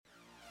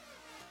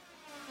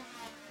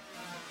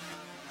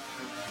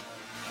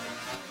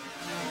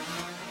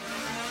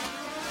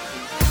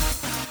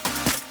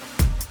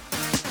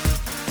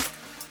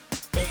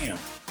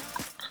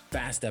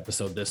last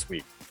episode this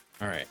week.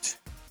 All right.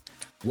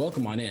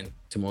 Welcome on in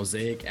to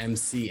Mosaic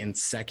MC in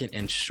second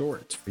and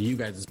short. For you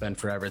guys, it's been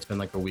forever. It's been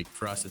like a week.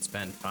 For us, it's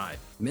been 5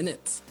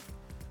 minutes.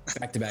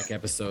 Back-to-back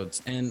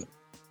episodes. And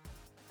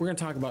we're going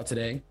to talk about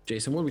today.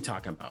 Jason, what are we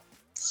talking about?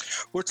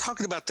 We're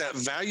talking about that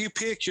value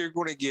pick you're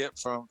going to get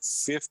from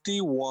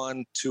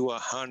 51 to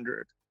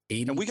 100.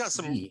 ADP. And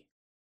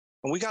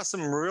we got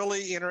some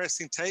really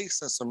interesting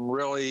takes and some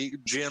really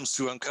gems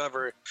to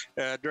uncover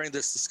during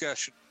this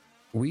discussion.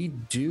 We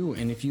do.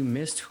 And if you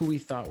missed who we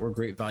thought were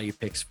great value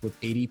picks with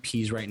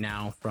ADPs right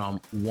now from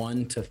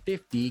 1 to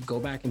 50, go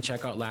back and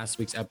check out last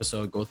week's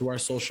episode. Go through our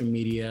social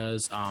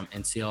medias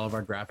and see all of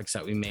our graphics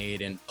that we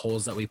made and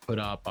polls that we put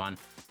up on.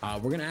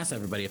 We're going to ask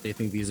everybody if they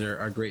think these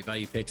are great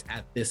value picks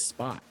at this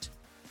spot.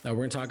 We're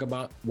going to talk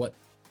about what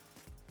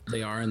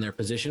they are in their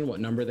position, what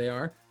number they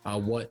are,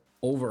 what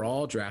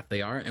overall draft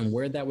they are, and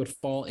where that would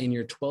fall in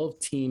your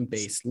 12-team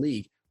base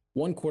league.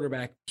 One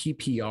quarterback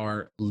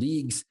PPR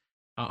leagues.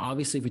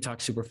 Obviously, if we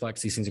talk super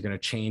flex, these things are going to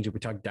change. If we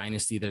talk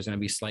dynasty, there's going to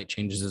be slight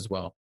changes as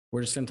well.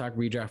 We're just going to talk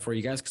redraft for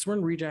you guys because we're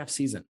in redraft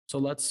season. So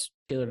let's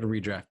tailor to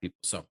redraft people.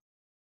 So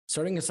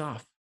starting us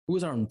off, who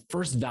was our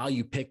first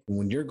value pick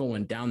when you're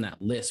going down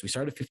that list? We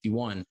started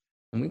 51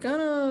 and we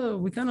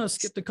kind of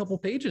skipped a couple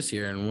pages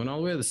here and went all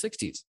the way to the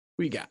 60s.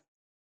 What you got?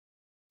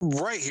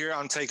 Right here,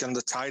 I'm taking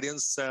the tight end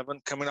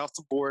 7 coming off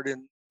the board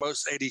in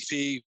most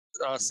ADP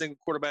single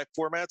quarterback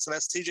formats, and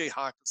that's TJ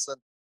Hockenson,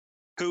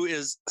 who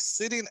is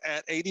sitting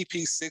at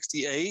ADP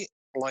 68,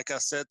 like I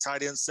said,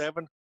 tight end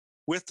 7,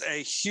 with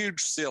a huge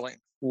ceiling.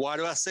 Why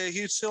do I say a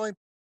huge ceiling?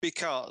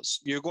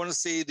 Because you're going to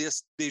see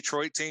this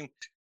Detroit team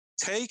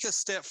take a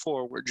step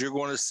forward. You're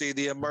going to see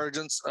the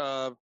emergence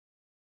of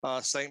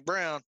St.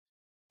 Brown.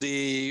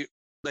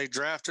 They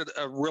drafted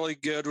a really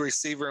good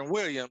receiver in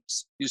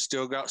Williams. You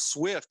still got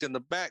Swift in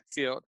the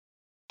backfield.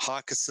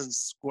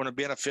 Hawkinson's going to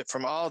benefit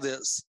from all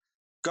this.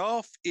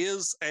 Goff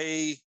is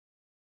a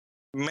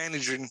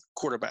managing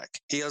quarterback.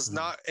 He is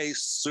not a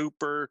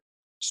super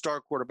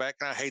star quarterback,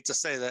 and I hate to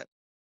say that.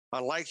 I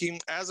like him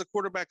as a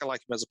quarterback. I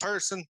like him as a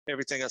person,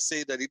 everything I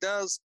see that he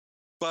does.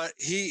 But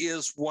he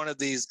is one of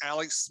these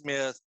Alex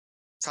Smith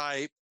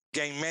type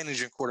game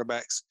managing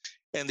quarterbacks.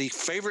 And the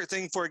favorite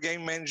thing for a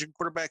game managing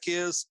quarterback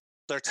is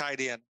their tight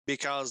end,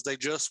 because they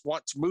just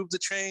want to move the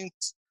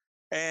chains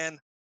and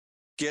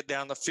get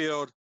down the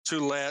field to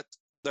let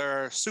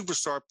their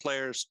superstar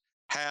players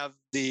have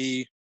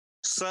the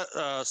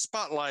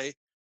spotlight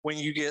when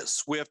you get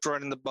Swift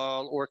running the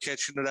ball or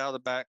catching it out of the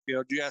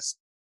backfield. You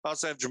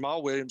also have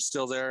Jamal Williams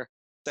still there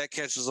that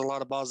catches a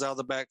lot of balls out of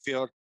the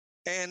backfield.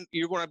 And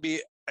you're going to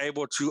be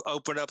able to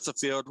open up the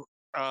field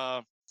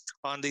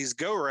on these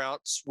go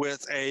routes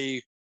with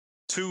a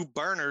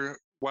 2-burner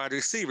wide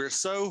receiver.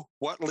 So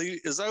what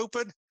is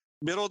open?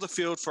 Middle of the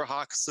field for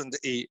Hockenson to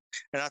eat.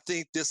 And I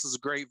think this is a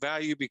great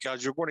value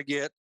because you're going to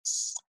get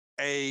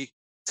a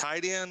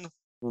tight end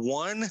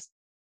 1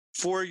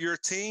 for your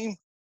team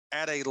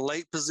at a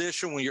late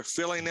position when you're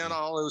filling in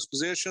all those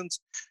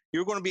positions.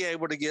 You're going to be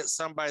able to get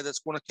somebody that's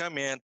going to come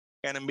in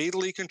and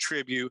immediately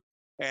contribute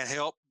and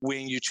help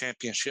win you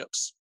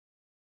championships.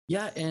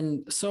 Yeah,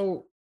 and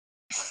so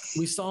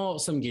we saw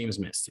some games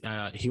missed.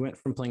 He went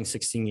from playing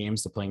 16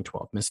 games to playing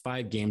 12, missed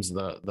 5 games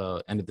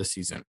the end of the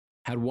season.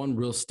 Had one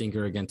real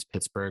stinker against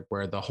Pittsburgh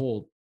where the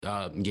whole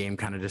game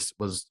kind of just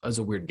was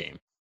a weird game.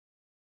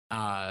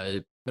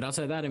 But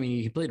outside of that, I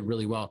mean, he played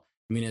really well.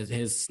 I mean,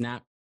 his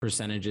snap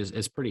percentage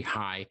is pretty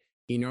high.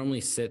 He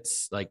normally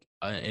sits like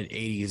at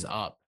 80s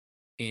up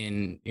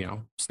in,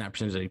 snap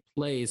percentage that he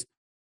plays.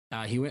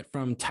 He went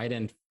from tight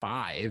end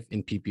 5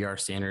 in PPR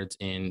standards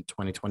in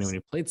 2020 when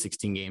he played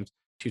 16 games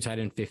to tight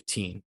end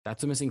 15.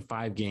 That's a missing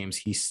 5 games.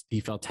 He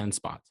fell 10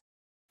 spots.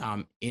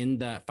 In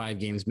that 5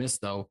 games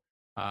missed, though,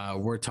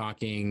 we're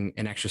talking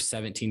an extra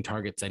 17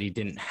 targets that he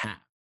didn't have.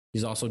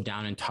 He's also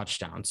down in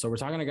touchdowns. So we're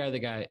talking about a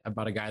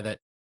guy that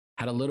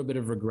had a little bit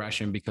of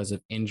regression because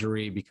of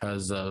injury,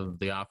 because of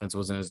the offense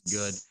wasn't as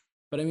good.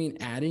 But I mean,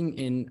 adding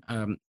in,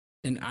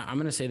 and I'm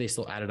going to say they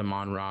still added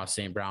Amon-Ra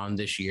St. Brown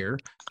this year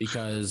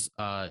because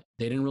they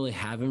didn't really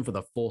have him for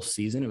the full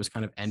season. It was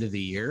kind of end of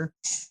the year.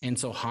 And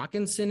so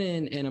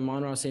Hockenson and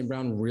Amon-Ra St.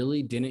 Brown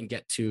really didn't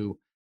get to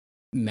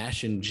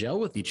mesh and gel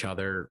with each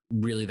other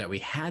really that we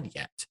had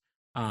yet.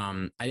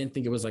 I didn't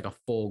think it was like a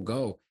full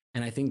go.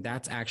 And I think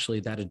that's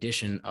actually that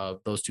addition of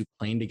those two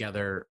playing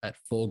together at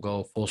full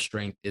go, full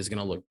strength is going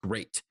to look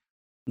great.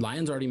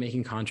 Lions already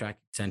making contract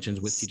extensions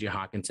with TJ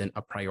Hockenson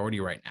a priority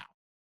right now.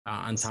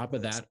 On top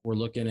of that, we're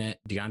looking at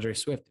DeAndre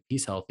Swift. If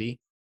he's healthy,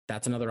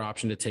 that's another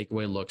option to take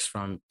away looks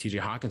from TJ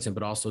Hockenson,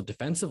 but also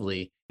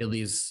defensively, it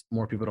leaves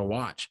more people to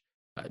watch.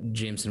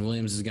 Jameson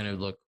Williams is going to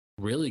look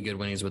really good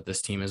when he's with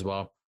this team as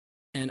well.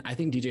 And I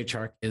think DJ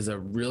Chark is a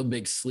real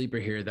big sleeper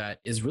here that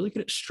is really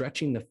good at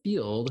stretching the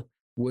field,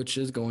 which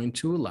is going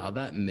to allow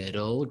that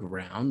middle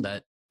ground,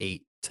 that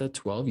 8 to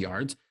 12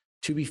 yards,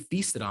 to be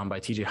feasted on by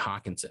TJ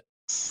Hockenson.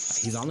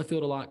 He's on the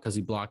field a lot because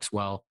he blocks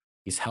well.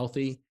 He's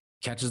healthy,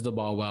 catches the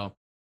ball well.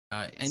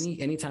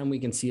 Anytime we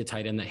can see a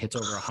tight end that hits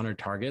over 100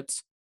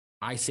 targets,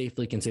 I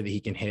safely can say that he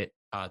can hit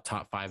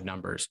top 5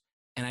 numbers.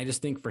 And I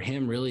just think for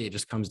him, really, it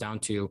just comes down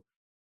to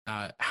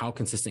how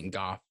consistent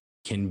Goff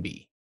can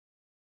be.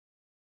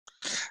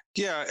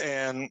 Yeah,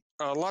 and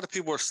a lot of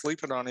people are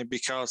sleeping on him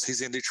because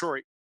he's in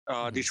Detroit.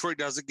 Detroit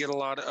doesn't get a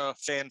lot of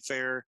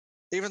fanfare,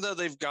 even though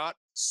they've got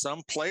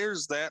some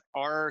players that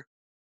are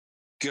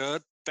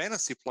good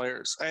fantasy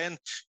players. And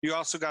you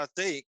also got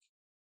to think,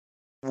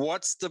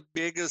 what's the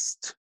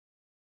biggest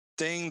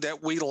thing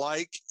that we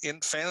like in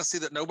fantasy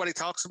that nobody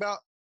talks about?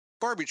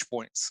 Garbage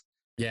points.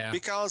 Yeah.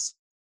 Because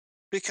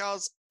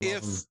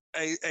if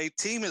a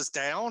team is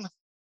down,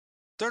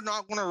 they're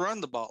not going to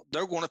run the ball.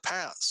 They're going to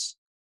pass.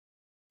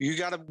 You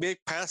got a big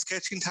pass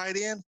catching tight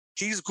end,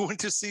 he's going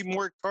to see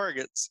more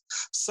targets.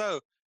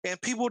 So,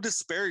 and people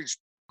disparage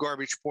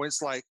garbage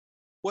points like,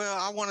 well,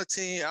 I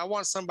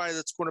want somebody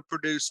that's going to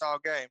produce all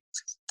game.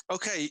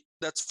 Okay,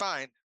 that's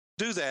fine.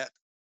 Do that.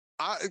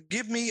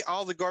 Give me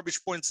all the garbage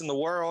points in the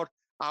world.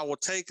 I will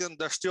take them.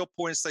 They're still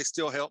points. They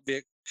still help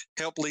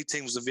lead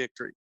teams to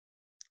victory.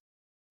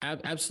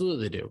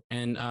 Absolutely do.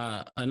 And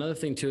another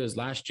thing too is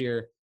last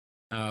year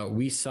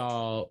we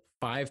saw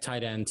 5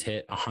 tight ends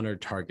hit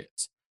 100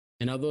 targets.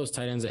 And of those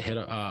tight ends that hit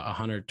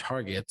 100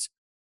 targets,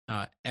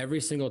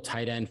 every single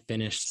tight end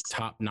finished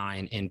top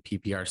 9 in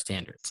PPR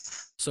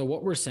standards. So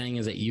what we're saying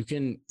is that you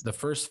can, the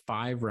first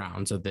 5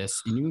 rounds of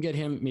this, you can get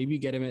him, maybe you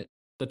get him at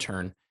the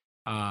turn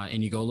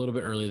and you go a little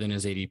bit earlier than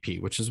his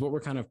ADP, which is what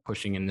we're kind of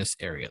pushing in this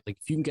area. Like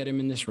if you can get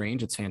him in this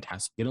range, it's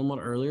fantastic. Get him a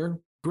little earlier,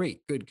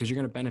 great, good, because you're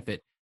going to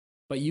benefit.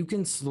 But you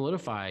can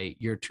solidify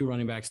your 2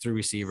 running backs, 3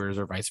 receivers,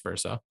 or vice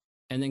versa,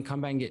 and then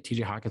come back and get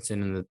TJ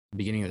Hawkinson in the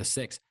beginning of the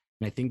 6th.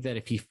 And I think that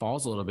if he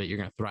falls a little bit, you're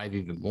going to thrive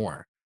even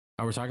more.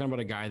 We're talking about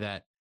a guy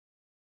that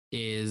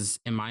is,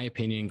 in my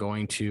opinion,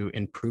 going to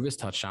improve his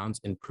touchdowns,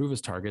 improve his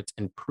targets,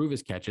 improve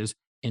his catches,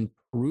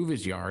 improve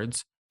his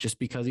yards, just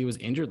because he was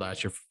injured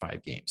last year for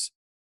 5 games.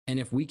 And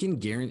if we can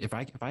guarantee, if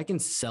I can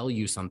sell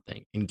you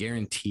something and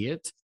guarantee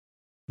it,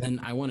 then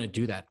I want to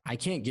do that. I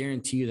can't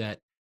guarantee you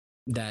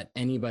that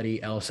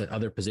anybody else at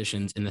other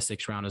positions in the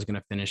 6th round is going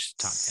to finish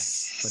top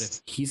 10. But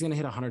if he's going to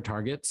hit 100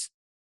 targets,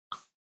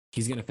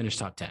 he's going to finish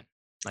top 10.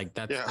 Like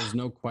that, There's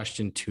no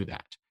question to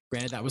that.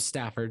 Granted, that was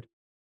Stafford,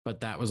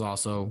 but that was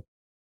also,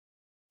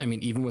 I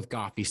mean, even with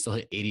Goff, he still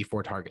hit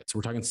 84 targets.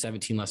 We're talking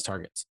 17 less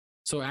targets.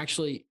 So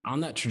actually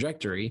on that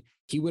trajectory,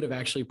 he would have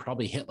actually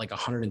probably hit like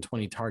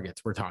 120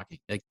 targets. We're talking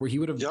like where he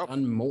would have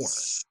done more.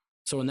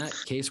 So in that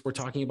case, we're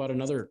talking about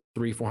another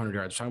 300-400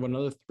 yards. We're talking about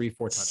another 3-4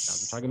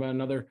 touchdowns. We're talking about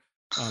another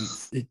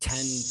 10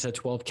 to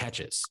 12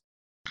 catches,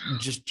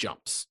 just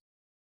jumps.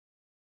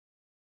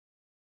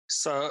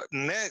 So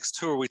next,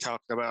 who are we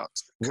talking about?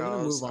 We're going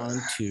to move on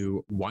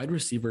to wide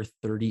receiver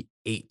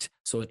 38.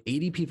 So an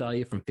ADP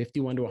value from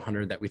 51 to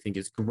 100 that we think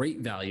is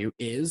great value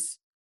is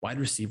wide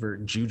receiver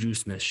Juju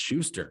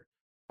Smith-Schuster.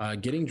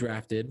 Getting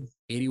drafted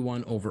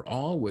 81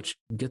 overall, which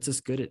gets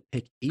us good at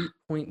pick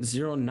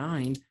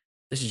 8.09.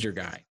 This is your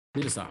guy.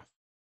 Lead us off.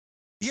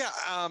 Yeah,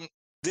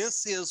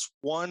 this is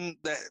one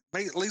that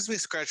leaves me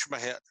scratching my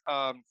head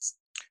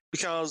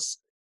because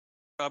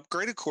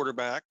upgraded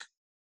quarterback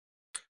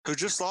who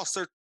just lost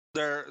their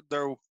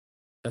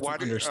that's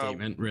an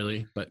understatement,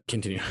 really, but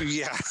continue.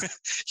 Yeah.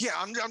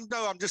 I'm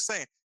just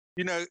saying,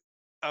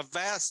 a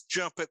vast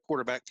jump at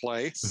quarterback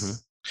play,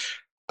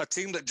 a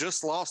team that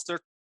just lost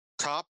their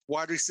top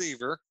wide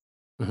receiver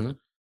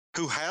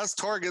who has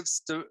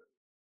targets to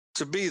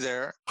be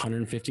there.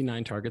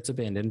 159 targets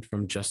abandoned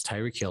from just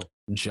Tyreek Hill.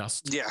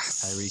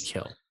 Tyreek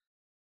Hill.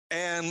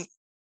 And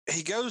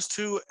he goes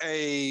to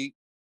a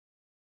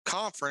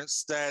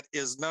conference that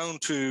is known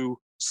to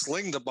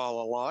sling the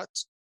ball a lot.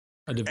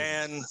 A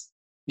division.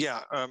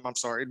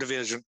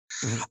 Division.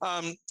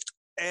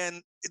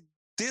 And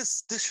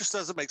this just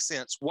doesn't make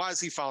sense. Why is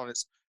he following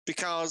this?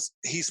 Because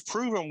he's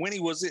proven when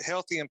he was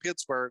healthy in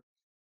Pittsburgh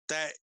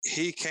that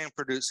he can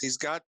produce. He's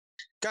got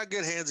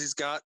good hands. He's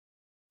got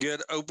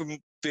good open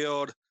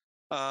field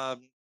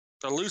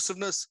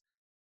elusiveness.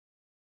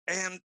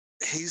 And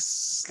he's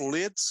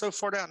slid so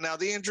far down. Now,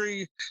 the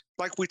injury,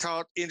 like we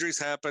talked, injuries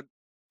happen.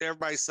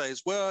 Everybody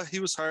says, well, he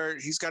was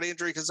hurt. He's got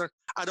injury concern.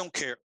 I don't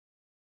care.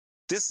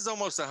 This is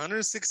almost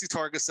 160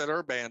 targets that are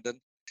abandoned.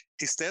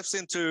 He steps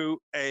into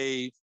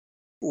a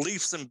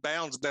leaps and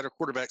bounds better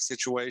quarterback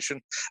situation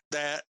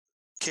that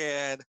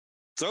can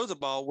throw the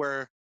ball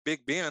where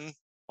Big Ben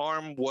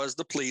arm was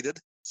depleted.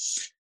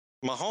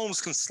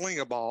 Mahomes can sling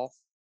a ball,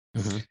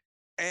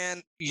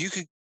 and you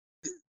can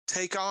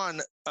take on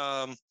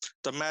the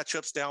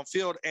matchups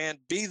downfield and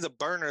be the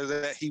burner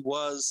that he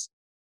was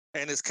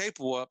and is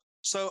capable of.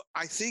 So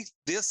I think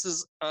this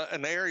is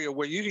an area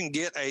where you can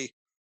get a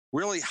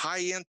really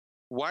high-end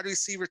wide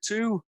receiver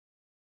too,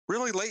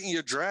 really late in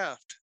your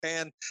draft.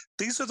 And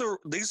these are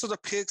the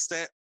picks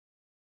that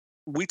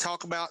we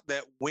talk about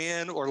that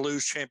win or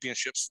lose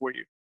championships for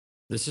you.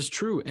 This is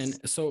true. And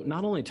so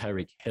not only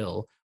Tyreek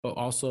Hill, but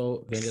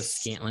also Valdez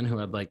Scantling, who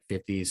had like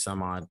 50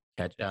 some odd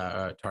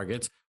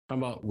targets.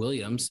 Talking about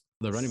Williams,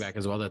 the running back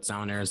as well, that's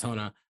now in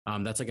Arizona.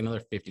 That's like another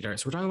 50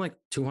 targets. We're talking like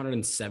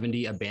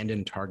 270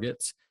 abandoned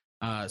targets.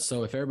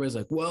 So if everybody's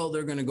like, well,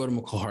 they're going to go to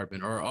McCall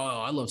Hardman, or, oh,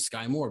 I love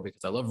Sky Moore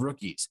because I love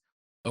rookies.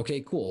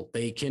 Okay, cool.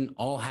 They can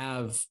all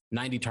have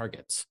 90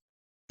 targets.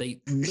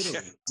 They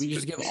literally, we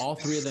just give all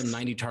three of them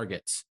 90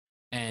 targets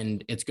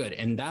and it's good.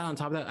 And that on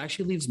top of that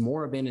actually leaves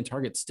more abandoned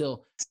targets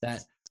still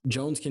that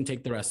Jones can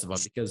take the rest of them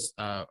because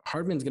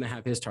Hardman's going to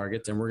have his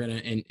targets and we're going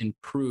to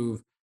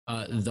improve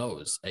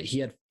those. He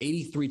had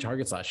 83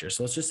 targets last year.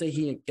 So let's just say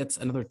he gets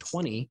another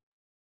 20.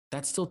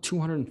 That's still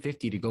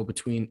 250 to go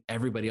between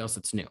everybody else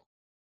that's new.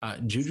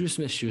 Juju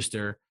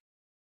Smith-Schuster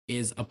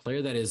is a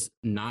player that is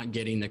not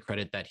getting the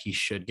credit that he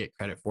should get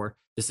credit for.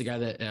 This is a guy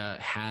that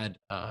had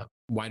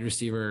wide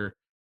receiver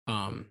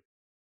one,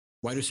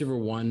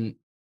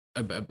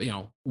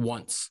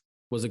 once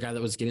was a guy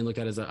that was getting looked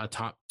at as a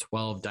top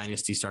 12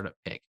 dynasty startup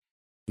pick,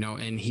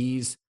 and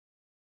he's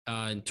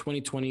in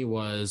 2020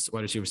 was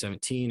wide receiver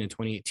 17, and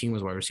 2018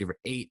 was wide receiver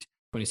 8,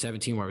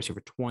 2017 wide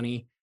receiver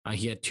 20.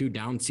 He had 2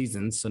 down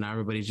seasons, so now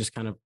everybody's just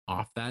kind of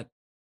off that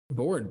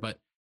board. But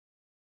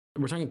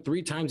we're talking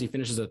 3 times he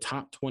finishes a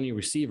top 20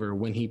 receiver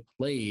when he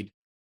played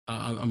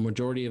a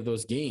majority of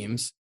those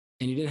games,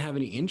 and he didn't have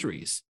any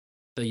injuries.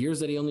 The years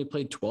that he only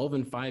played 12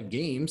 and 5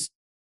 games,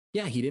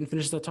 yeah, he didn't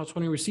finish the top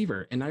 20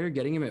 receiver. And now you're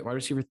getting him at wide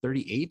receiver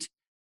 38.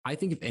 I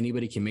think if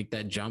anybody can make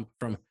that jump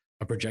from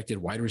a projected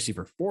wide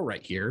receiver 4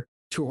 right here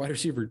to a wide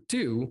receiver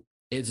 2,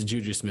 it's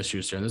Juju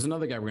Smith-Schuster. And there's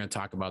another guy we're going to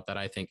talk about that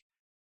I think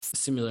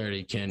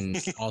similarity can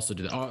also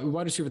do that. Oh,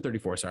 wide receiver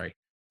 34, sorry.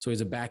 So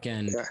he's a back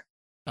end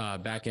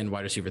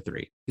wide receiver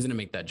 3. He's going to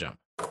make that jump.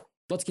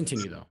 Let's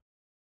continue though.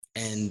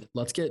 And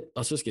let's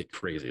just get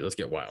crazy. Let's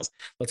get wild.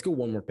 Let's go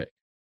one more pick.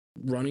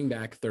 Running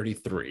back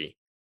 33.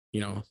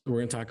 We're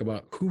going to talk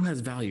about who has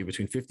value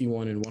between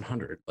 51 and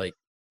 100. Like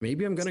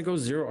maybe I'm going to go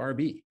 0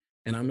 RB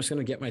and I'm just going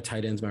to get my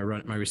tight ends, my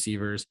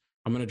receivers.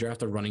 I'm going to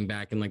draft a running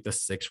back in like the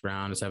 6th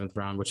round, 7th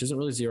round, which isn't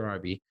really 0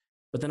 RB.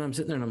 But then I'm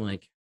sitting there and I'm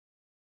like,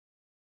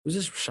 who's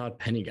this Rashad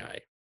Penny guy?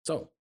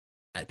 So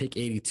at pick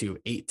 82,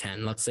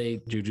 810, let's say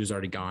Juju's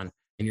already gone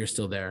and you're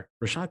still there.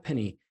 Rashad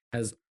Penny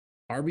has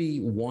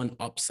RB1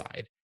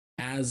 upside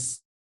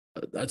as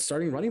a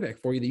starting running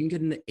back for you that you can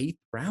get in the 8th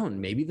round,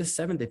 maybe the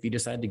 7th if you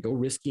decide to go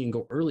risky and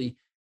go early.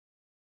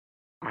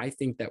 I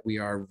think that we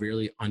are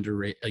really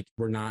underrated. Like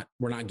we're not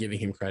giving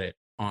him credit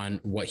on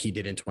what he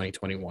did in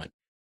 2021.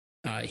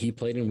 He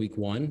played in week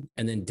 1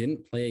 and then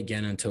didn't play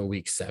again until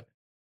week 7.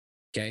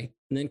 Okay.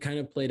 And then kind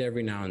of played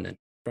every now and then.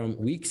 From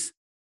weeks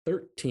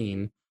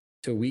 13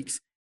 to weeks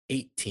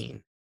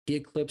 18, he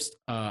eclipsed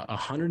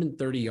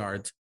 130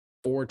 yards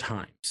 4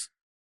 times.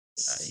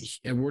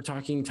 And we're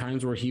talking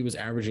times where he was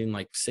averaging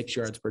like 6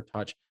 yards per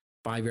touch,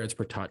 5 yards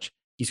per touch.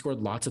 He scored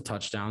lots of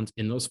touchdowns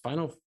in those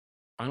final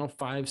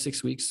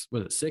 5-6 weeks.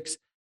 Was it 6?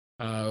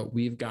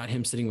 We've got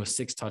him sitting with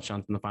 6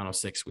 touchdowns in the final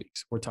 6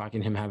 weeks. We're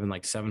talking him having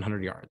like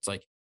 700 yards.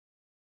 Like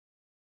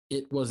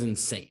it was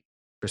insane.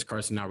 Chris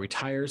Carson now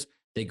retires.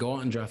 They go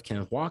out and draft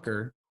Kenneth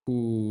Walker,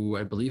 who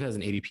I believe has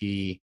an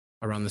ADP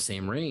around the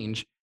same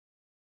range.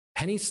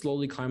 Penny's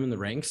slowly climbing the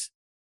ranks,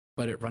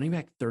 but at running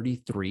back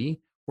 33,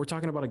 we're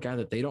talking about a guy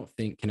that they don't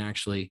think can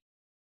actually,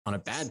 on a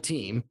bad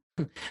team,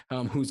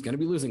 who's going to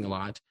be losing a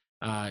lot.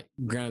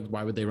 Granted,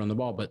 why would they run the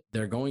ball? But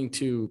they're going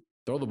to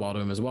throw the ball to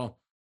him as well.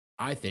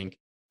 I think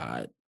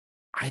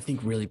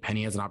really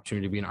Penny has an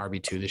opportunity to be an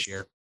RB2 this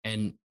year,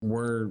 and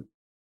we're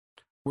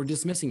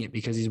dismissing it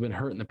because he's been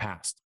hurt in the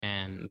past.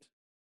 And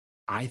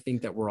I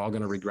think that we're all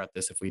going to regret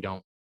this if we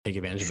don't take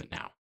advantage of it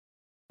now.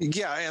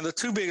 Yeah, and the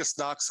 2 biggest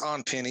knocks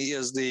on Penny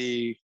is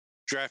the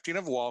drafting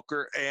of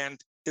Walker and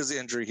his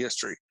injury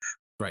history.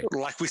 Right.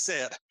 Like we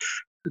said,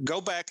 go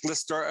back,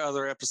 listen to our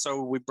other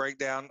episode. We break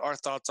down our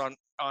thoughts on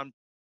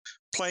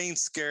playing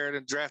scared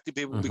and drafting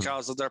people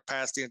because of their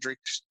past injury.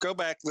 Go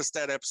back, listen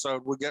to that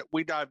episode.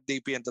 We dive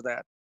deep into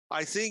that.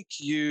 I think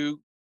you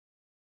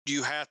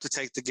have to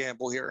take the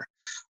gamble here,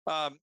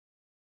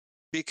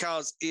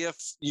 because if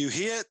you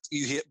hit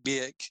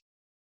big.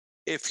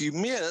 If you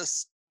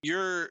miss,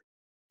 you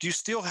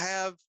still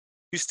have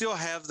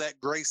that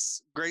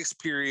grace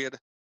period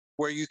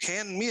where you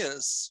can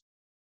miss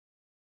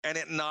and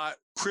it not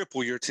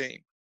cripple your team.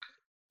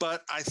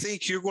 But I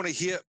think you're going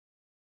to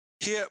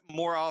hit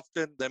more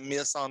often than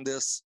miss on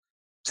this,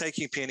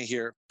 taking Penny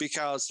here,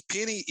 because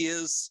Penny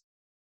is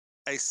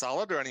a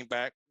solid running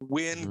back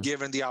when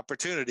given the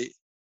opportunity.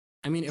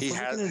 I mean, if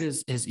we're looking at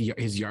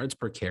his yards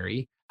per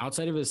carry,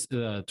 outside of his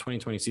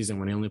 2020 season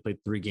when he only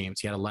played 3 games,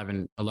 he had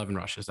 11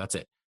 rushes. That's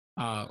it.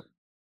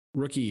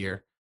 Rookie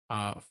year,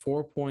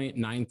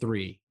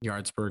 4.93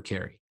 yards per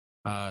carry.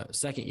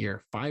 Second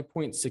year,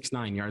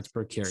 5.69 yards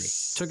per carry.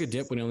 Took a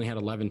dip when he only had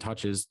 11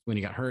 touches when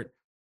he got hurt.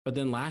 But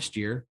then last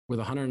year, with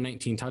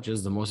 119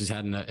 touches, the most he's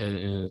had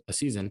in a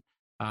season,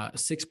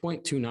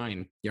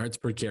 6.29 yards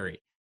per carry.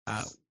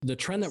 The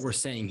trend that we're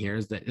saying here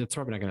is that it's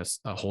probably not going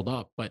to hold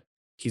up, but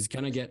he's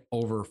going to get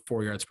over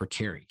 4 yards per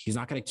carry. He's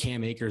not going to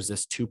Cam Akers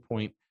this 2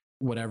 point,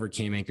 whatever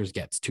Cam Akers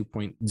gets,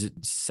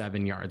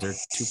 2.7 yards or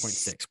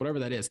 2.6, whatever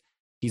that is.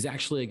 He's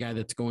actually a guy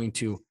that's going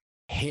to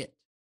hit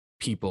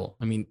people.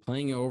 I mean,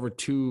 playing over I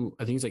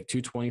think he's like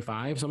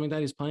 225, something like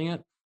that. He's playing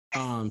at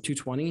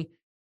 220.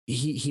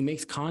 He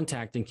makes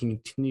contact and can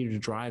continue to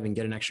drive and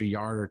get an extra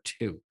yard or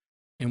 2.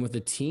 And with a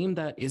team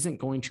that isn't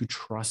going to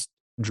trust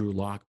Drew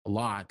Lock a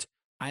lot,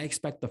 I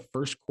expect the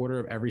first quarter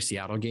of every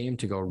Seattle game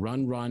to go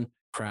run,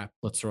 crap,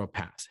 let's throw a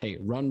pass. Hey,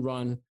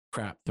 run,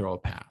 crap, throw a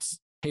pass.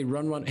 Hey,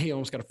 run. Hey,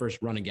 almost got a first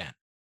run again.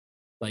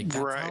 Like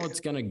that's how it's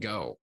going to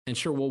go. And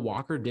sure, will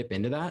Walker dip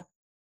into that?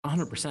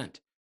 100%.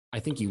 I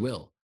think he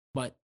will.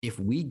 But if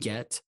we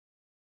get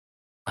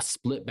a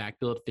split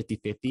backfield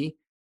 50-50,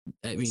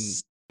 I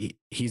mean,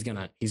 he's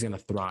gonna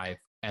thrive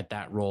at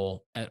that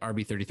role at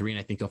RB33, and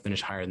I think he'll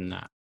finish higher than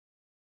that.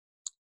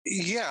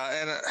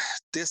 Yeah, and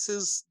this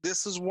is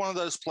one of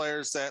those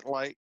players that,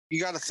 like, you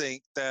got to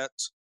think that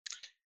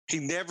he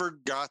never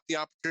got the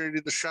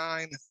opportunity to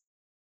shine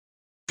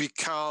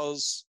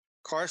because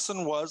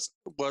Carson was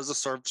a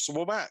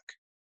serviceable back.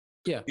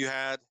 Yeah, you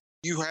had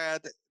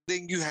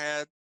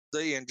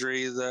the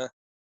injury, the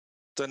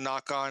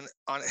knock on.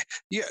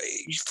 Yeah,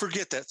 you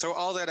forget that. Throw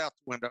all that out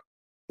the window.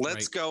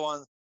 Let's go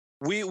on.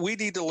 We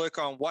need to look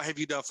on what have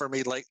you done for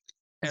me lately,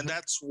 and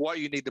that's what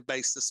you need to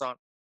base this on.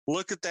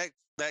 Look at that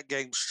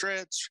game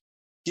stretch.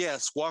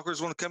 Yes,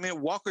 Walker's going to come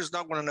in. Walker's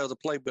not going to know the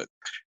playbook.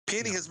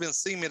 Penny has been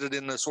cemented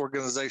in this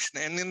organization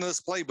and in this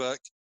playbook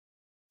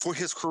for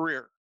his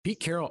career. Pete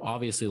Carroll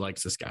obviously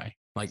likes this guy.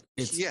 Like,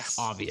 it's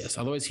obvious.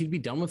 Otherwise, he'd be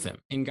done with him.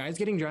 And guys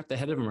getting drafted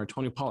ahead of him are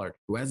Tony Pollard,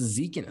 who has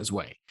Zeke in his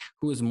way,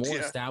 who is more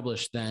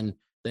established than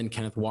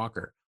Kenneth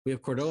Walker. We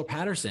have Cordell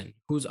Patterson,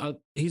 who's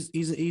he's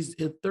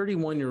a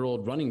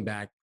 31-year-old running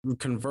back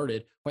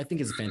converted, who I think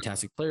is a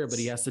fantastic player, but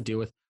he has to deal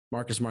with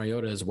Marcus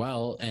Mariota as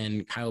well,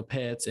 and Kyle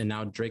Pitts, and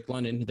now Drake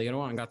London. They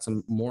go out and got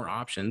some more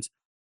options.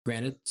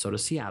 Granted, so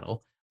does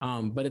Seattle.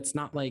 But it's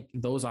not like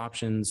those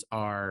options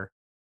are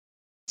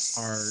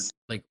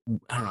like,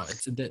 I don't know.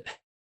 It's that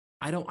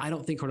I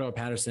don't think Cordell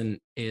Patterson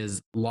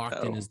is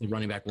locked in as the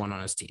running back one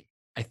on his team.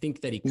 I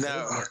think that he could,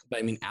 but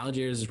I mean,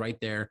 Algiers is right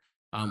there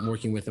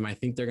working with him. I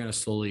think they're going to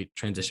slowly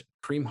transition.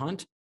 Kareem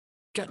Hunt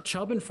got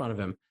Chubb in front of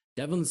him.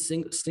 Devin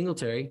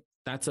Singletary,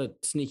 that's a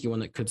sneaky one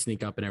that could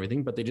sneak up and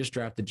everything, but they just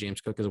drafted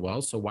James Cook as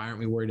well. So why aren't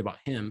we worried about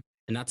him?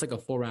 And that's like a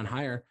full round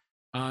hire.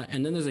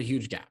 And then there's a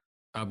huge gap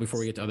before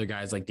we get to other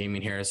guys like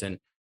Damian Harris and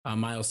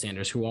Miles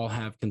Sanders, who all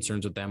have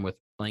concerns with them with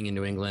playing in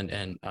New England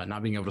and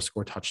not being able to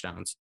score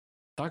touchdowns.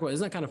 Isn't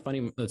that kind of funny?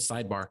 The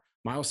sidebar,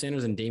 Miles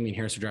Sanders and Damian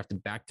Harris are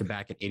drafted back to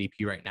back at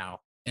ADP right now.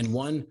 And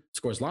one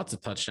scores lots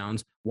of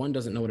touchdowns. One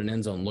doesn't know what an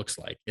end zone looks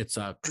like. It's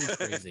pretty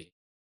crazy.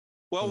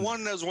 Well,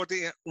 one knows what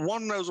the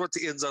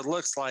end zone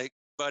looks like,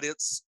 but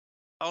it's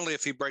only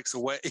if he breaks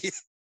away.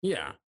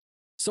 Yeah.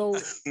 So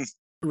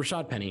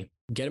Rashad Penny,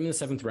 get him in the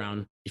 7th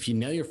round. If you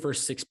nail your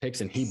first 6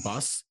 picks and he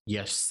busts,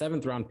 yes,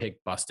 7th round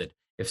pick busted.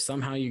 If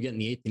somehow you get in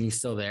the 8th and he's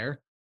still there,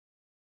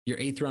 your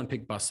 8th round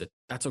pick busted.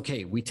 That's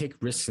okay. We take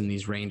risks in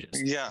these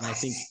ranges. Yeah. And I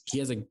think he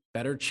has a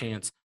better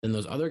chance than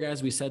those other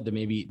guys we said to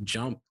maybe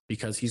jump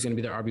because he's going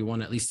to be their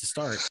RB1 at least to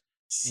start.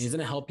 And he's going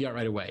to help you out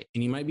right away.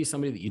 And he might be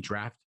somebody that you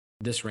draft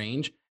this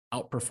range,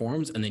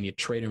 outperforms, and then you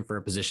trade him for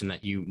a position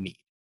that you need.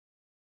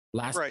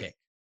 Last pick.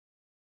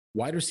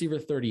 Wide receiver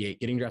 38,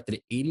 getting drafted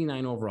at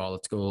 89 overall.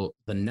 Let's go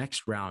the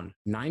next round.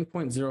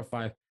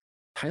 9.05.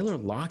 Tyler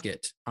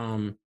Lockett.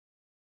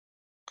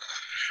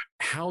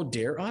 How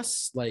dare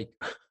us? Like,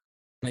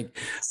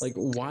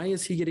 why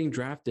is he getting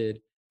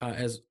drafted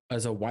as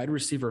a wide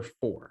receiver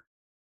 4?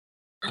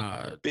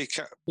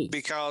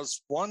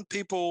 Because one,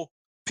 people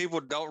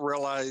don't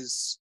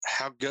realize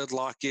how good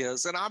Lock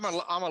is, and I'm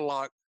a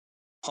Lock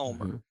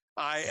homer. Mm-hmm.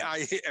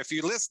 I if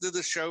you listen to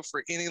the show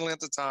for any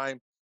length of time,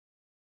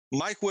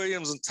 Mike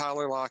Williams and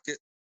Tyler Lockett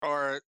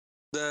are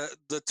the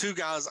 2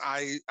 guys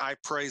I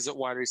praise at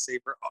wide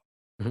receiver,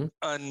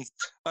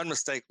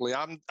 unmistakably.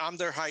 I'm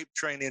their hype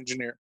train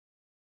engineer.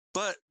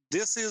 But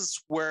this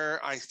is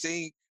where I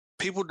think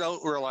people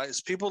don't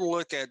realize. People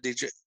look at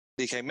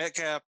DK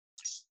Metcalf,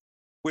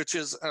 which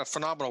is a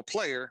phenomenal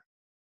player,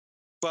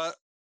 but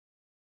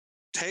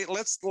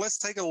let's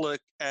take a look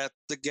at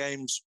the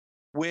games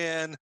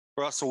when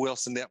Russell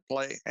Wilson didn't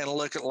play and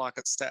look at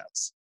Lockett's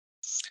stats.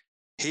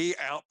 He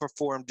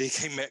outperformed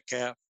DK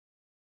Metcalf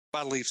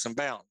by leaps and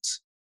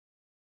bounds.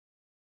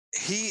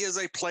 He is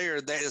a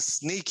player that is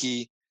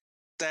sneaky,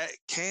 that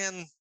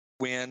can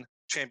win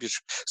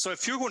championship. So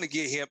if you're going to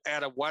get him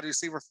at a wide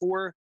receiver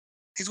 4,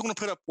 he's going to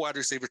put up wide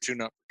receiver 2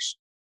 numbers.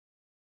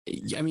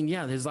 I mean,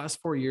 yeah, his last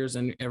 4 years,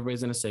 and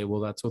everybody's going to say, well,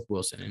 that's with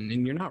Wilson.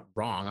 And you're not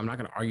wrong. I'm not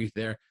going to argue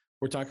there.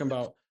 We're talking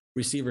about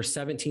receiver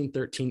 17,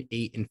 13,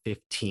 8, and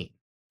 15.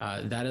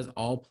 That is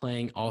all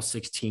playing all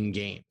 16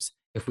 games.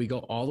 If we go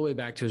all the way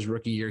back to his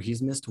rookie year,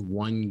 he's missed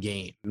 1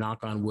 game.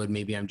 Knock on wood,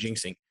 maybe I'm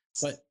jinxing.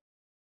 But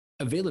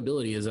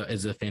availability is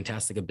a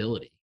fantastic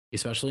ability,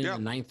 especially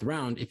in the 9th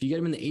round. If you get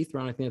him in the 8th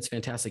round, I think that's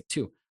fantastic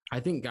too.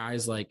 I think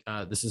guys like,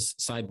 this is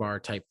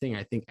sidebar type thing.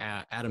 I think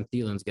Adam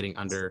Thielen's getting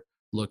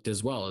underlooked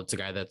as well. It's a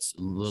guy that's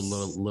a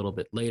little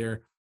bit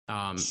later,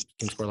 can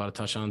score a lot of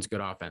touchdowns,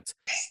 good offense.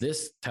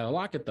 This Tyler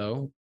Lockett,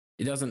 though,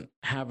 he doesn't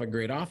have a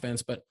great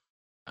offense, but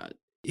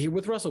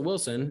with Russell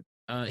Wilson,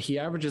 he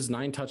averages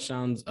 9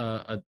 touchdowns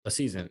a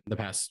season the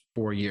past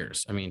 4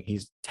 years. I mean,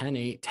 he's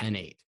 10-8,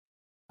 10-8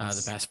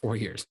 the past 4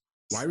 years.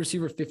 wide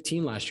receiver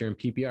 15 last year in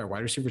PPR,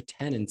 wide receiver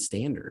 10 in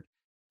standard,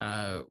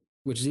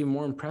 which is even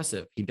more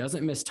impressive. He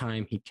doesn't miss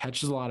time. He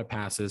catches a lot of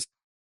passes.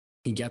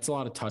 He gets a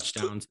lot of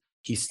touchdowns.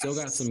 He's still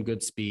got some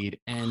good speed.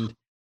 And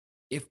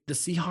if the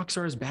Seahawks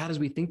are as bad as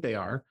we think they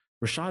are,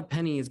 Rashad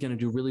Penny is going to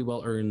do really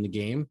well early in the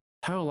game.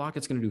 Tyler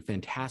Lockett's going to do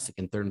fantastic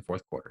in third and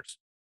fourth quarters.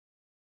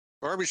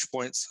 Garbage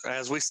points,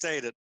 as we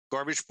stated,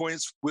 garbage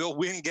points will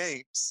win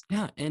games.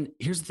 Yeah. And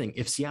here's the thing.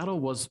 If Seattle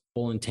was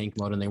full in tank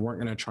mode and they weren't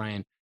going to try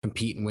and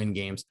compete and win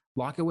games,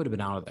 Lockett would have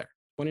been out of there.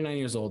 29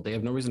 years old. They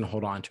have no reason to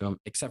hold on to him,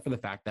 except for the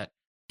fact that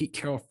Pete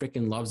Carroll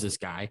freaking loves this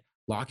guy.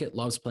 Lockett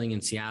loves playing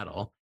in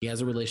Seattle. He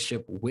has a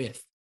relationship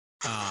with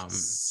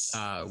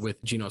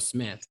Geno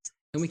Smith.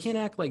 And we can't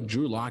act like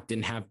Drew Lock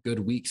didn't have good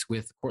weeks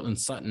with Cortland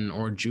Sutton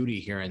or Judy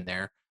here and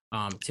there.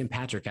 Tim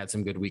Patrick had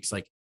some good weeks.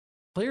 Like,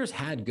 players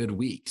had good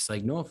weeks.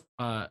 Like Noah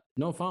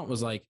Fant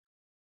was like,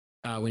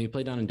 when he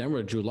played down in Denver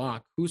with Drew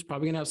Lock, who's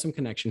probably going to have some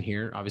connection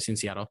here, obviously in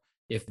Seattle,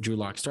 if Drew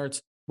Lock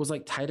starts, was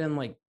like tight end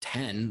like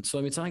 10. So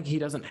I mean, it's not like he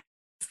doesn't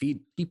feed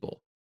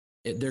people.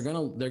 They're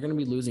gonna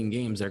be losing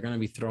games. They're gonna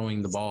be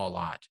throwing the ball a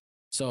lot.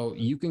 So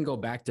you can go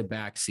back to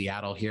back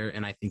Seattle here,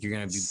 and I think you're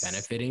gonna be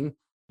benefiting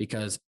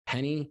because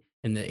Penny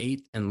in the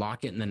 8th and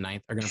Lockett in the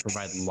 9th are gonna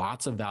provide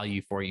lots of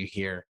value for you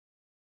here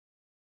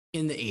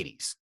in the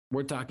 80s.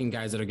 We're talking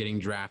guys that are getting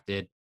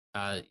drafted,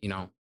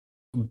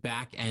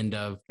 back end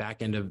of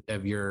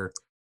your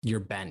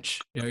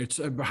bench. It's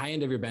a high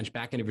end of your bench,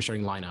 back end of your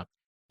starting lineup,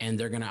 and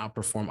they're going to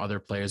outperform other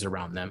players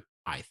around them,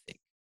 I think.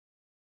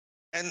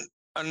 And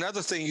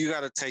another thing you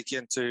got to take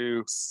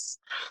into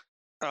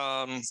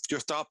your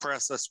thought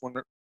process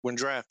when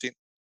drafting.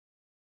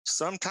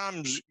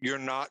 Sometimes you're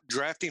not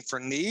drafting for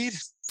need.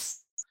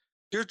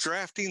 You're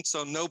drafting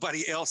so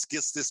nobody else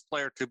gets this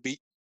player to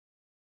beat.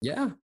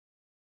 Yeah,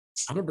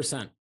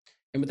 100%.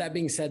 And with that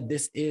being said,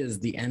 this is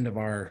the end of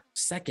our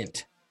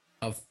second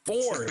of 4.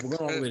 We're going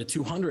all the way to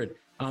 200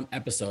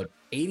 episode.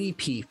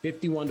 ADP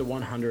 51 to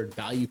 100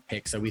 value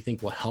picks that we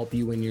think will help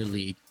you in your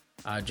league,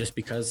 just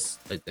because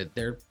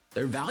they're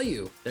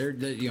value.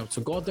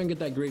 So go out there and get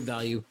that great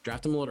value.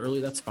 Draft them a little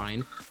early. That's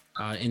fine.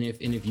 And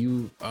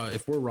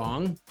if we're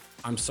wrong,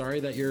 I'm sorry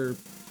that your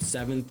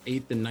 7th,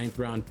 8th, and 9th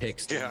round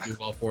picks don't do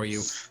well for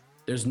you.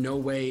 There's no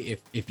way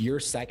if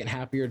your second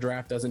half of your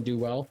draft doesn't do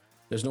well,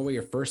 there's no way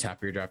your first half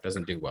of your draft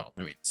doesn't do well.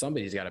 I mean,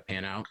 somebody's got to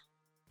pan out.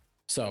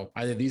 So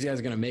either these guys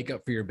are going to make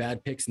up for your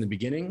bad picks in the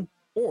beginning,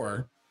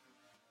 or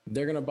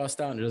they're going to bust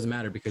out and it doesn't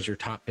matter because your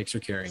top picks are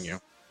carrying you.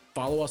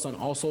 Follow us on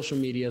all social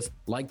medias,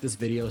 like this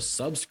video,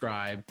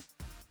 subscribe,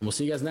 and we'll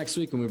see you guys next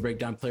week when we break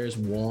down players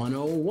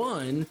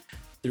 101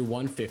 through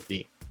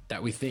 150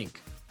 that we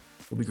think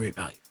will be great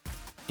value.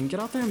 And get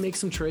out there and make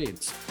some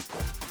trades.